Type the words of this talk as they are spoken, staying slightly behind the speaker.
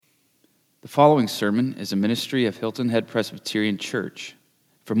The following sermon is a ministry of Hilton Head Presbyterian Church.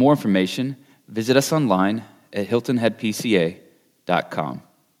 For more information, visit us online at hiltonheadpca.com.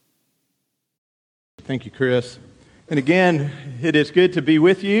 Thank you, Chris. And again, it is good to be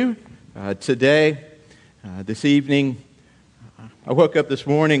with you today, this evening. I woke up this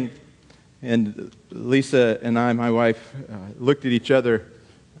morning and Lisa and I, my wife, looked at each other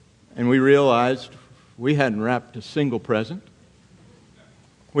and we realized we hadn't wrapped a single present.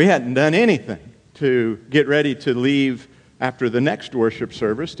 We hadn't done anything to get ready to leave after the next worship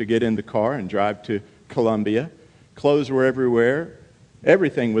service to get in the car and drive to Columbia. Clothes were everywhere.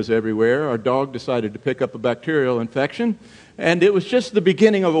 Everything was everywhere. Our dog decided to pick up a bacterial infection. And it was just the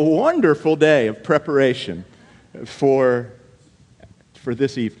beginning of a wonderful day of preparation for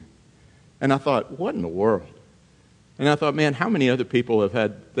this evening. And I thought, what in the world? And I thought, man, how many other people have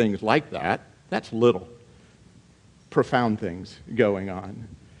had things like that? That's little. Profound things going on.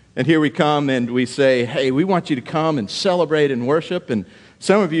 And here we come and we say, hey, we want you to come and celebrate and worship. And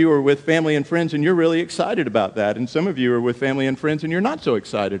some of you are with family and friends and you're really excited about that. And some of you are with family and friends and you're not so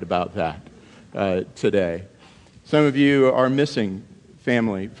excited about that today. Some of you are missing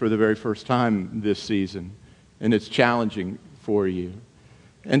family for the very first time this season. And it's challenging for you.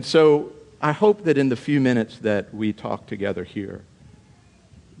 And so I hope that in the few minutes that we talk together here,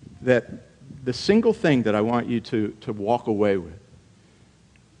 that the single thing that I want you to walk away with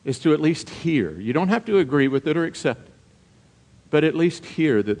is to at least hear. You don't have to agree with it or accept it, but at least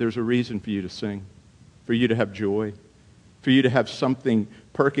hear that there's a reason for you to sing, for you to have joy, for you to have something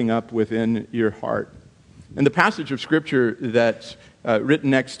perking up within your heart. And the passage of Scripture that's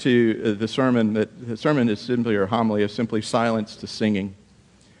written next to the sermon is simply, or homily, is simply silence to singing.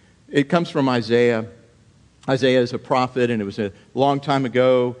 It comes from Isaiah. Isaiah is a prophet, and it was a long time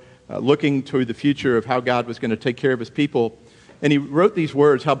ago, looking toward the future of how God was going to take care of His people. And he wrote these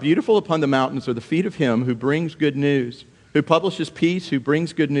words, "How beautiful upon the mountains are the feet of him who brings good news, who publishes peace, who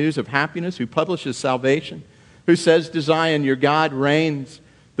brings good news of happiness, who publishes salvation, who says to Zion, your God reigns.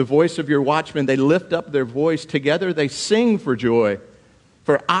 The voice of your watchmen, they lift up their voice. Together they sing for joy.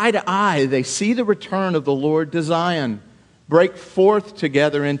 For eye to eye they see the return of the Lord to Zion. Break forth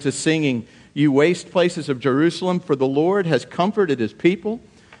together into singing, you waste places of Jerusalem, for the Lord has comforted His people.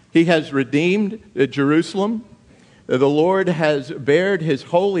 He has redeemed Jerusalem. The Lord has bared His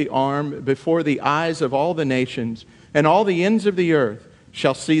holy arm before the eyes of all the nations, and all the ends of the earth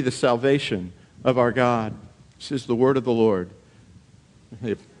shall see the salvation of our God." This is the word of the Lord.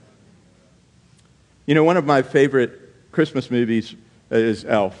 You know, one of my favorite Christmas movies is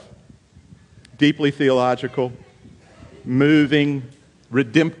Elf. Deeply theological, moving,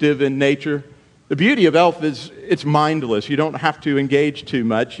 redemptive in nature. The beauty of Elf is it's mindless. You don't have to engage too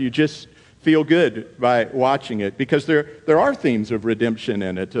much. You just feel good by watching it, because there are themes of redemption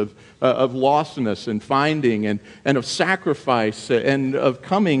in it, of lostness and finding and of sacrifice and of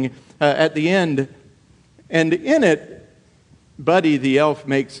coming at the end. And in it, Buddy the elf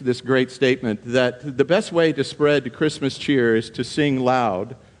makes this great statement that the best way to spread Christmas cheer is to sing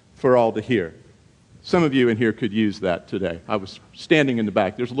loud for all to hear. Some of you in here could use that today. I was standing in the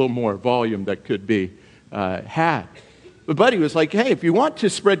back. There's a little more volume that could be had. But Buddy was like, hey, if you want to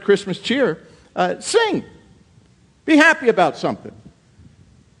spread Christmas cheer, sing. Be happy about something.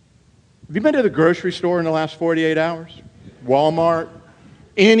 Have you been to the grocery store in the last 48 hours? Walmart?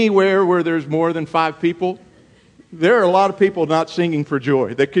 Anywhere where there's more than 5 people? There are a lot of people not singing for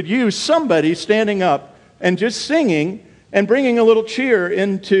joy that could use somebody standing up and just singing and bringing a little cheer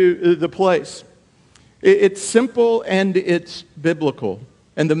into the place. It's simple and it's biblical.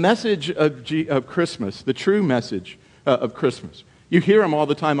 And the message of Christmas, the true message of Christmas. You hear them all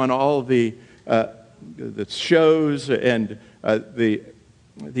the time on all the shows and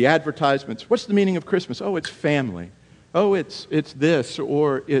the advertisements. What's the meaning of Christmas? Oh, it's family. Oh, it's this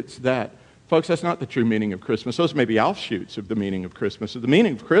or it's that. Folks, that's not the true meaning of Christmas. Those may be offshoots of the meaning of Christmas. The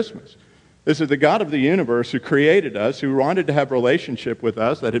meaning of Christmas, this is the God of the universe who created us, who wanted to have a relationship with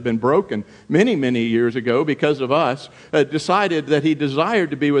us that had been broken many, many years ago because of us, decided that He desired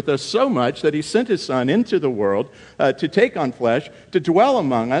to be with us so much that He sent His Son into the world to take on flesh, to dwell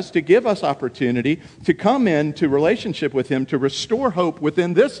among us, to give us opportunity, to come into relationship with Him, to restore hope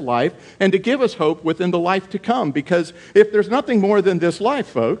within this life, and to give us hope within the life to come. Because if there's nothing more than this life,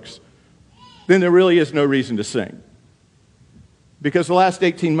 folks, then there really is no reason to sing. Because the last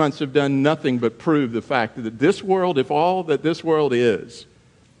 18 months have done nothing but prove the fact that this world, if all that this world is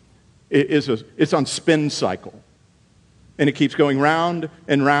it's on spin cycle. And it keeps going round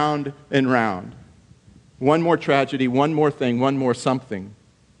and round and round. One more tragedy, one more thing, one more something.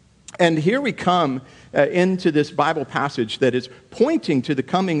 And here we come into this Bible passage that is pointing to the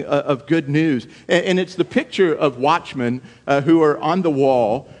coming of good news. And it's the picture of watchmen who are on the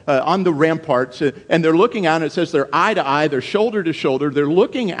wall, on the ramparts, and they're looking out, and it says they're eye to eye, they're shoulder to shoulder, they're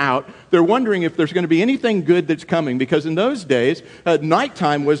looking out, they're wondering if there's going to be anything good that's coming, because in those days,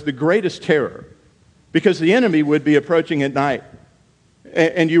 nighttime was the greatest terror, because the enemy would be approaching at night.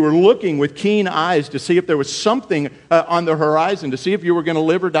 And you were looking with keen eyes to see if there was something on the horizon, to see if you were going to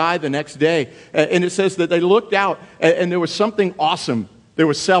live or die the next day. And it says that they looked out and there was something awesome. There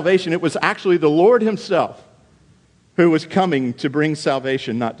was salvation. It was actually the Lord himself who was coming to bring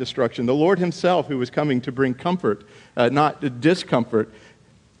salvation, not destruction. The Lord himself who was coming to bring comfort, not discomfort.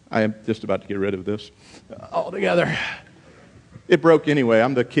 I am just about to get rid of this altogether. It broke anyway.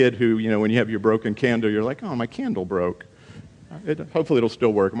 I'm the kid who, when you have your broken candle, you're like, oh, my candle broke. Hopefully it'll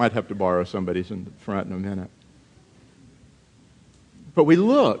still work. I might have to borrow somebody's in the front in a minute. But we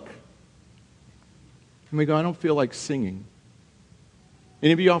look, and we go, I don't feel like singing.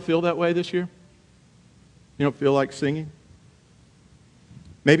 Any of y'all feel that way this year? You don't feel like singing?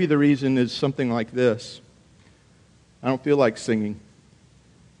 Maybe the reason is something like this. I don't feel like singing.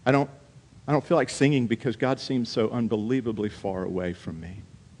 I don't feel like singing because God seems so unbelievably far away from me.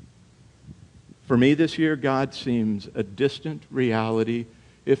 For me this year, God seems a distant reality,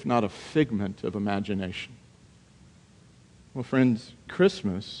 if not a figment of imagination. Well, friends,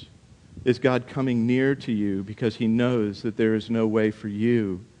 Christmas is God coming near to you because he knows that there is no way for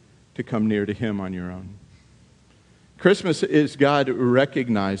you to come near to him on your own. Christmas is God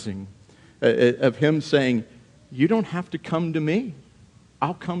recognizing of him saying, you don't have to come to me.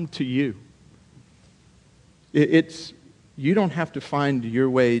 I'll come to you. It's you don't have to find your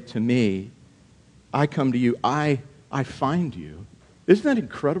way to me. I come to you. I find you. Isn't that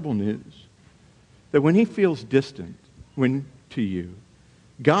incredible news? That when he feels distant to you,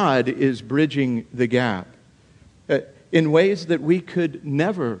 God is bridging the gap in ways that we could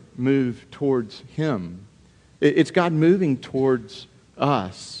never move towards him. It's God moving towards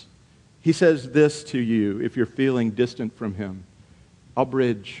us. He says this to you if you're feeling distant from him. I'll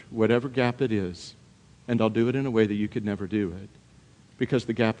bridge whatever gap it is, and I'll do it in a way that you could never do it because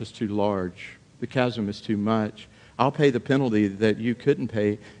the gap is too large. The chasm is too much. I'll pay the penalty that you couldn't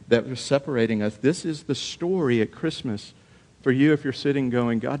pay that was separating us. This is the story at Christmas for you if you're sitting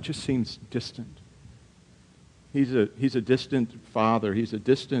going, God just seems distant. He's a distant father. He's a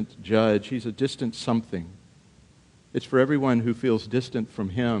distant judge. He's a distant something. It's for everyone who feels distant from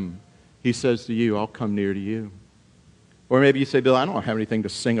him. He says to you, I'll come near to you. Or maybe you say, Bill, I don't have anything to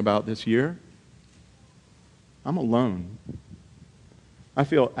sing about this year. I'm alone. I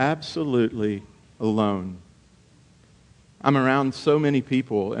feel absolutely alone. I'm around so many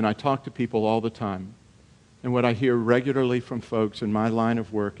people, and I talk to people all the time. And what I hear regularly from folks in my line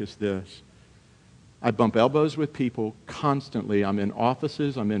of work is this. I bump elbows with people constantly. I'm in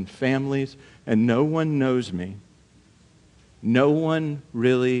offices, I'm in families, and no one knows me. No one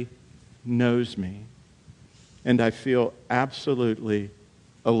really knows me. And I feel absolutely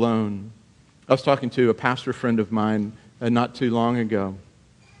alone. I was talking to a pastor friend of mine not too long ago.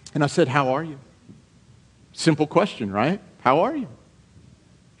 And I said, how are you? Simple question, right? How are you?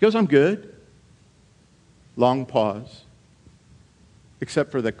 He goes, I'm good. Long pause.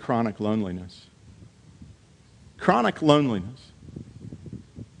 Except for the chronic loneliness. Chronic loneliness.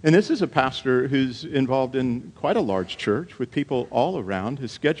 And this is a pastor who's involved in quite a large church with people all around.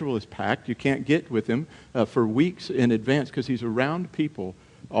 His schedule is packed. You can't get with him for weeks in advance because he's around people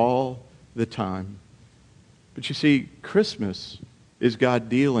all the time. But you see, Christmas is God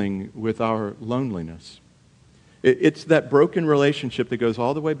dealing with our loneliness. It's that broken relationship that goes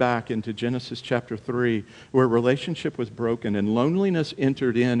all the way back into Genesis chapter 3, where relationship was broken and loneliness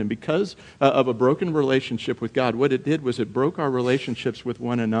entered in. And because of a broken relationship with God, what it did was it broke our relationships with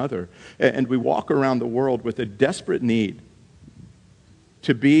one another. And we walk around the world with a desperate need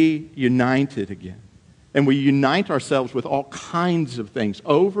to be united again. And we unite ourselves with all kinds of things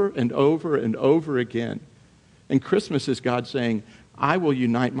over and over and over again. And Christmas is God saying, I will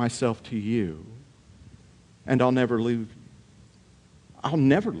unite myself to you, and I'll never lose you. I'll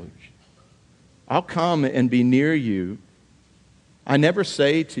never lose you. I'll come and be near you. I never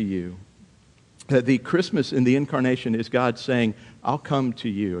say to you that the Christmas in the incarnation is God saying, I'll come to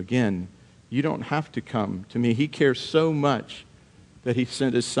you. Again, you don't have to come to me. He cares so much that he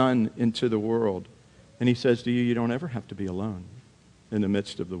sent his son into the world. And he says to you, you don't ever have to be alone in the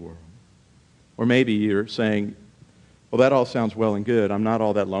midst of the world. Or maybe you're saying, well, that all sounds well and good. I'm not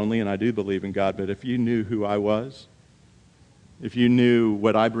all that lonely, and I do believe in God. But if you knew who I was, if you knew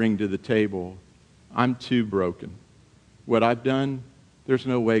what I bring to the table, I'm too broken. What I've done There's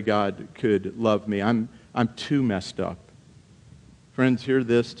no way God could love me. I'm too messed up. Friends, hear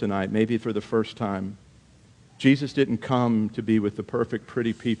this tonight, maybe for the first time. Jesus didn't come to be with the perfect,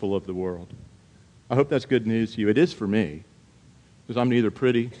 pretty people of the world. I hope that's good news to you. It is for me, because I'm neither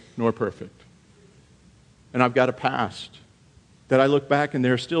pretty nor perfect. And I've got a past that I look back, and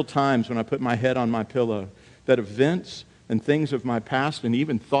there are still times when I put my head on my pillow that events and things of my past and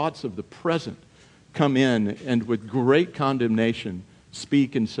even thoughts of the present come in and with great condemnation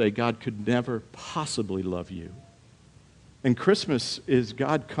speak and say, God could never possibly love you. And Christmas is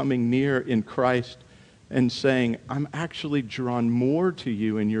God coming near in Christ and saying, I'm actually drawn more to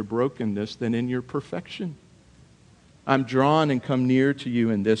you in your brokenness than in your perfection. I'm drawn and come near to you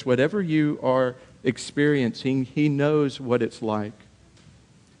in this. Whatever you are experiencing, He knows what it's like.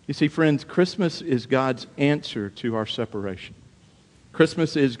 You see, friends, Christmas is God's answer to our separation.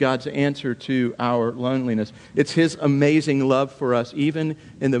 Christmas is God's answer to our loneliness. It's His amazing love for us, even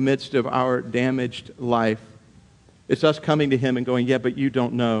in the midst of our damaged life. It's us coming to Him and going, yeah, but you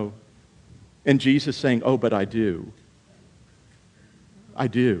don't know. And Jesus saying, oh, but I do. I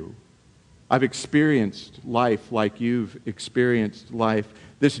do. I've experienced life like you've experienced life.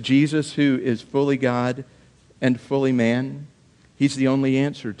 This Jesus who is fully God and fully man, He's the only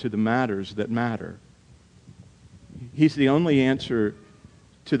answer to the matters that matter. He's the only answer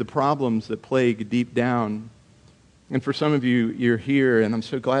to the problems that plague deep down. And for some of you, you're here, and I'm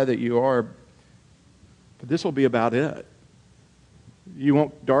so glad that you are, but this will be about it. You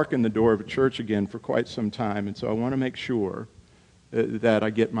won't darken the door of a church again for quite some time, and so I want to make sure that I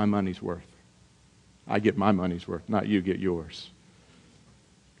get my money's worth. I get my money's worth, not you get yours.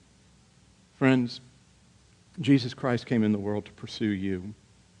 Friends, Jesus Christ came in the world to pursue you.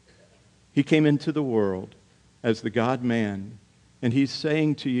 He came into the world as the God-man, and He's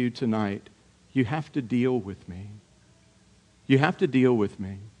saying to you tonight, you have to deal with me. You have to deal with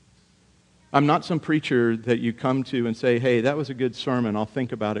me. I'm not some preacher that you come to and say, hey, that was a good sermon. I'll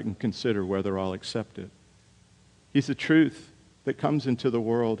think about it and consider whether I'll accept it. He's the truth that comes into the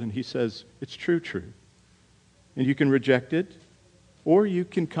world, and He says, it's true truth. And you can reject it, or you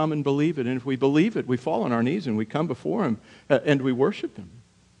can come and believe it. And if we believe it, we fall on our knees and we come before Him and we worship Him.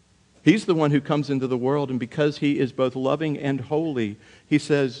 He's the one who comes into the world, and because He is both loving and holy, He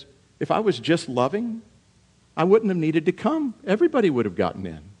says, if I was just loving, I wouldn't have needed to come. Everybody would have gotten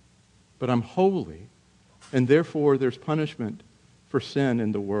in. But I'm holy, and therefore there's punishment for sin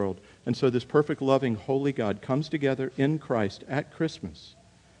in the world. And so this perfect, loving, holy God comes together in Christ at Christmas,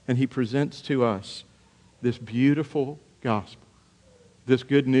 and He presents to us this beautiful gospel, this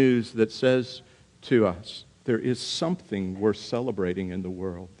good news that says to us, there is something worth celebrating in the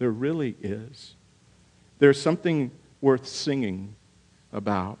world. There really is. There's something worth singing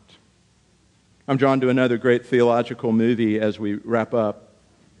about. I'm drawn to another great theological movie as we wrap up.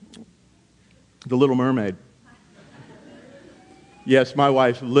 The Little Mermaid. Yes, my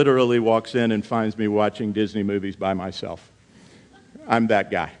wife literally walks in and finds me watching Disney movies by myself. I'm that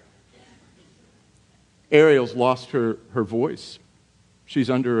guy. Ariel's lost her voice.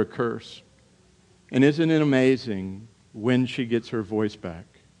 She's under a curse. And isn't it amazing when she gets her voice back?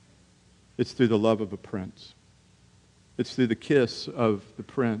 It's through the love of a prince. It's through the kiss of the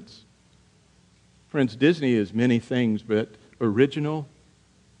prince. Friends, Disney is many things, but original,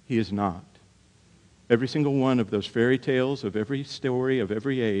 He is not. Every single one of those fairy tales of every story of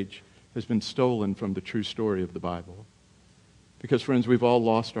every age has been stolen from the true story of the Bible. Because, friends, we've all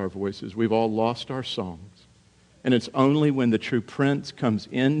lost our voices. We've all lost our songs. And it's only when the true Prince comes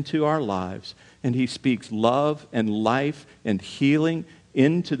into our lives and He speaks love and life and healing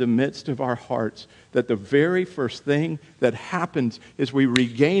into the midst of our hearts that the very first thing that happens is we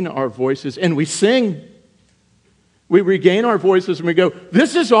regain our voices and we sing. We regain our voices and we go,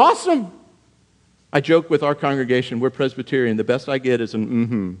 this is awesome. I joke with our congregation, we're Presbyterian. The best I get is an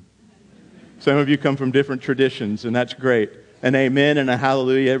mm-hmm. Some of you come from different traditions, and that's great. An amen and a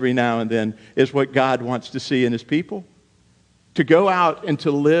hallelujah every now and then is what God wants to see in His people. To go out and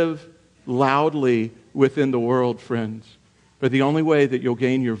to live loudly within the world, friends. But the only way that you'll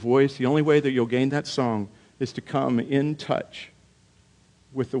gain your voice, the only way that you'll gain that song is to come in touch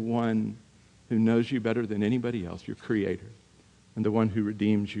with the one who knows you better than anybody else, your Creator, and the one who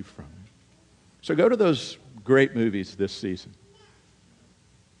redeems you from it. So go to those great movies this season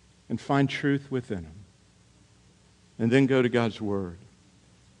and find truth within them. And then go to God's Word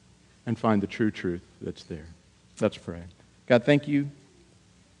and find the true truth that's there. Let's pray. God, thank you.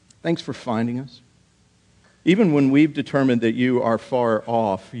 Thanks for finding us. Even when we've determined that you are far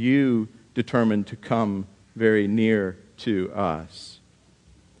off, you determined to come very near to us.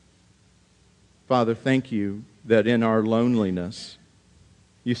 Father, thank you that in our loneliness,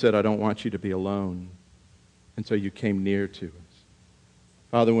 You said, I don't want you to be alone. And so you came near to us.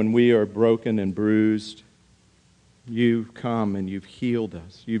 Father, when we are broken and bruised, you've come and you've healed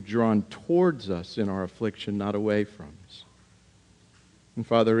us. You've drawn towards us in our affliction, not away from us. And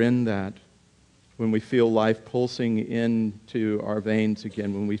Father, in that, when we feel life pulsing into our veins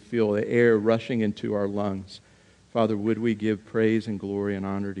again, when we feel the air rushing into our lungs, Father, would we give praise and glory and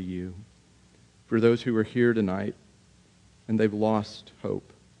honor to you for those who are here tonight and they've lost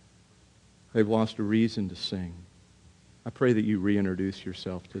hope. They've lost a reason to sing. I pray that you reintroduce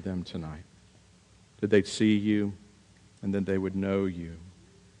yourself to them tonight, that they'd see you and that they would know you.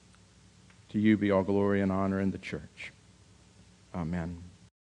 To you be all glory and honor in the church. Amen.